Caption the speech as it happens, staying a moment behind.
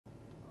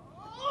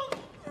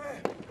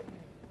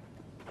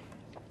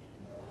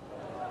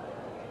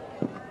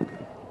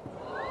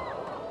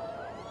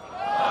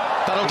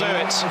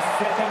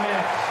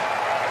out.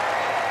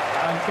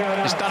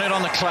 He's done it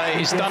on the clay,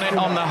 he's done it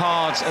on the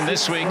hard, and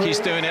this week he's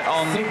doing it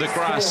on the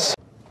grass.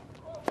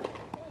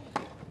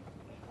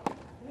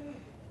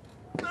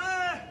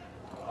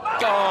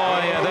 Oh,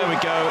 yeah, there we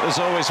go. There's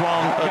always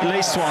one, at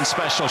least one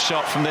special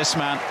shot from this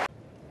man.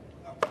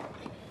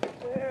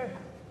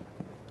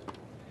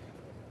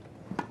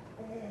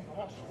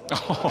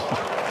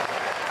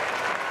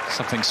 Oh,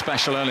 something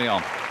special early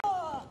on.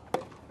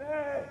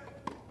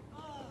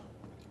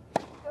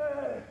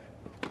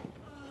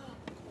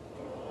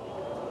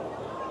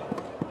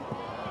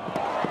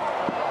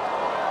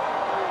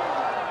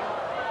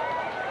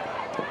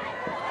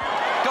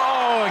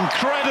 Oh,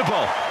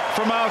 incredible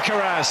from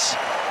Alcaraz.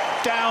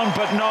 Down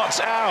but not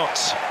out.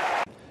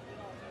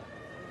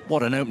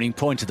 What an opening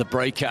point of the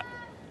breaker.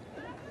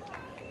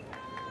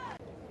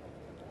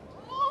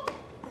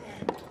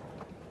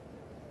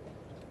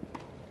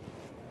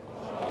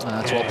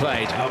 That's well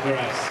played.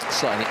 Alcaraz.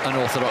 Slightly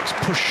unorthodox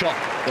push shot,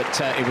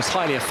 but it was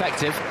highly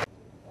effective.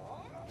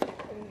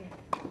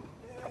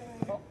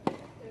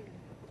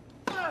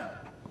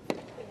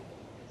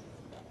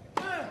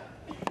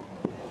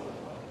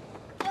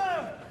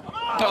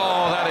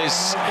 Oh, that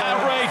is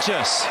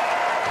outrageous.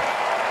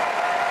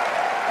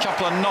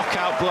 Couple of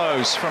knockout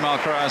blows from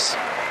Alcaraz.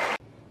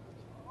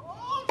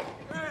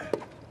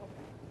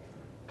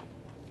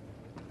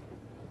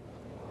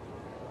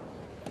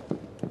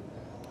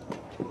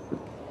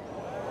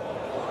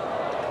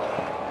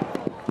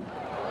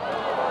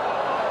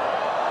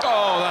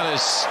 Oh, that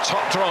is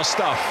top draw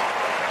stuff.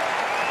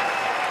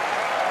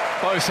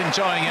 Both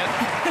enjoying it.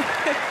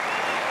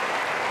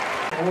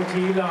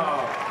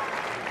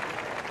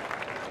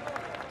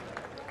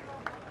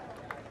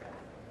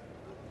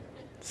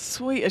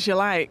 Sweet as you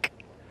like.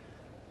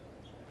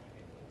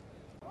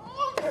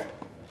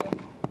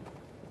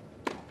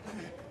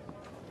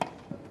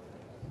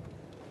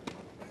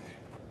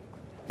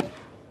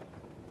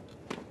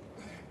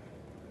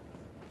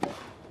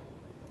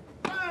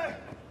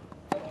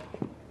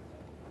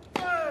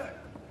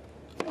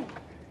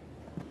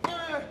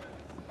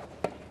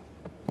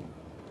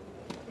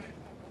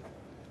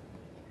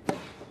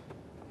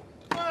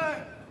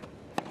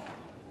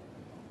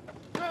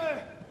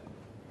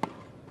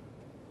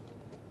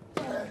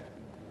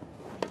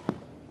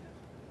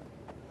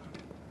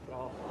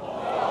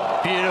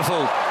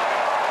 Beautiful.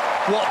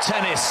 What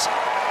tennis.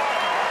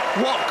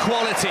 What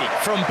quality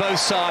from both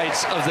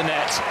sides of the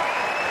net.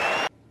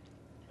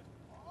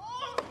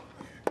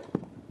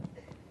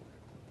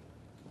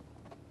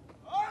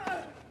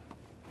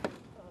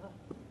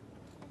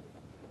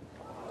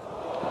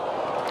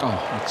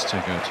 Oh, that's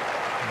too good.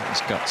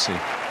 It's gutsy.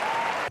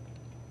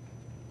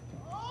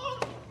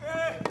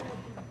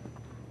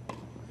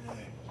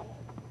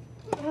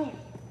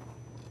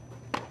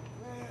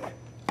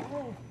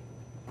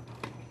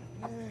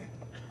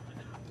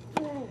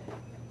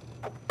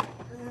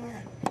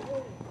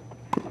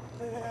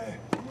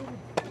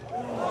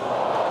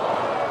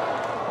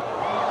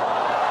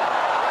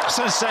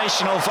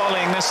 Sensational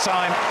volleying this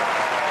time.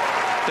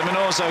 De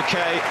Minaur's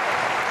okay.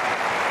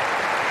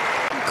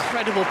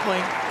 Incredible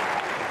point.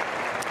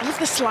 I love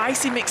the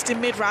slice he mixed in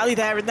mid-rally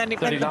there, and then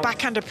it went the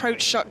backhand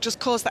approach shot, just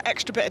caused that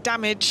extra bit of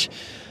damage.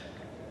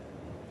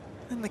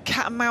 And the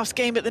cat and mouse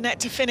game at the net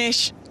to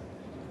finish.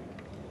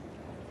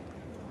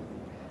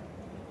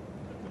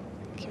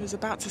 He was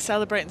about to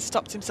celebrate and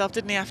stopped himself,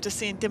 didn't he, after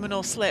seeing De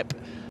Minaur slip.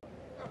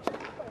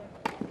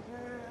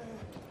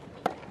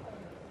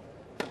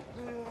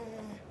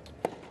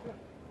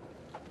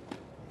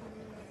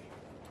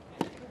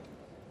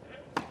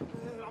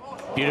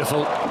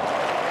 Beautiful.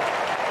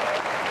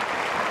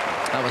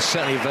 That was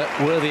certainly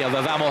worthy of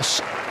a vamos.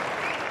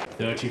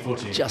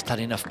 30-40. Just had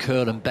enough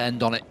curl and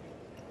bend on it.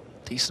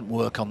 Decent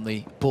work on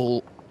the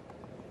ball.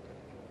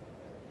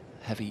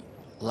 Heavy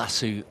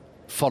lasso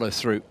follow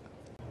through.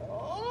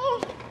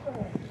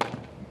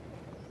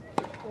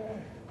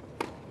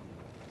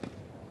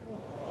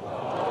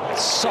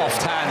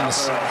 Soft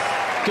hands.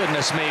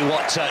 Goodness me,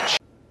 what touch.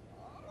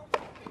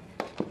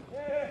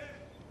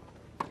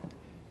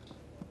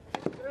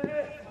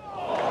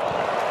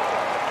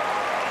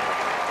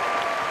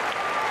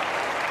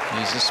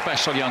 He's a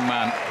special young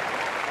man.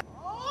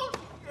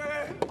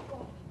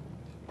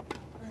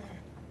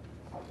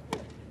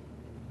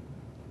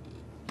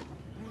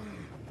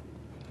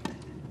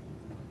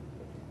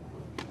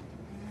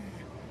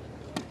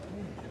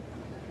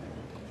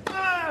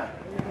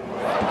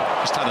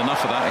 Just had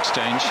enough of that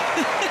exchange.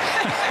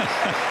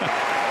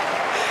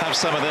 Have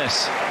some of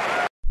this.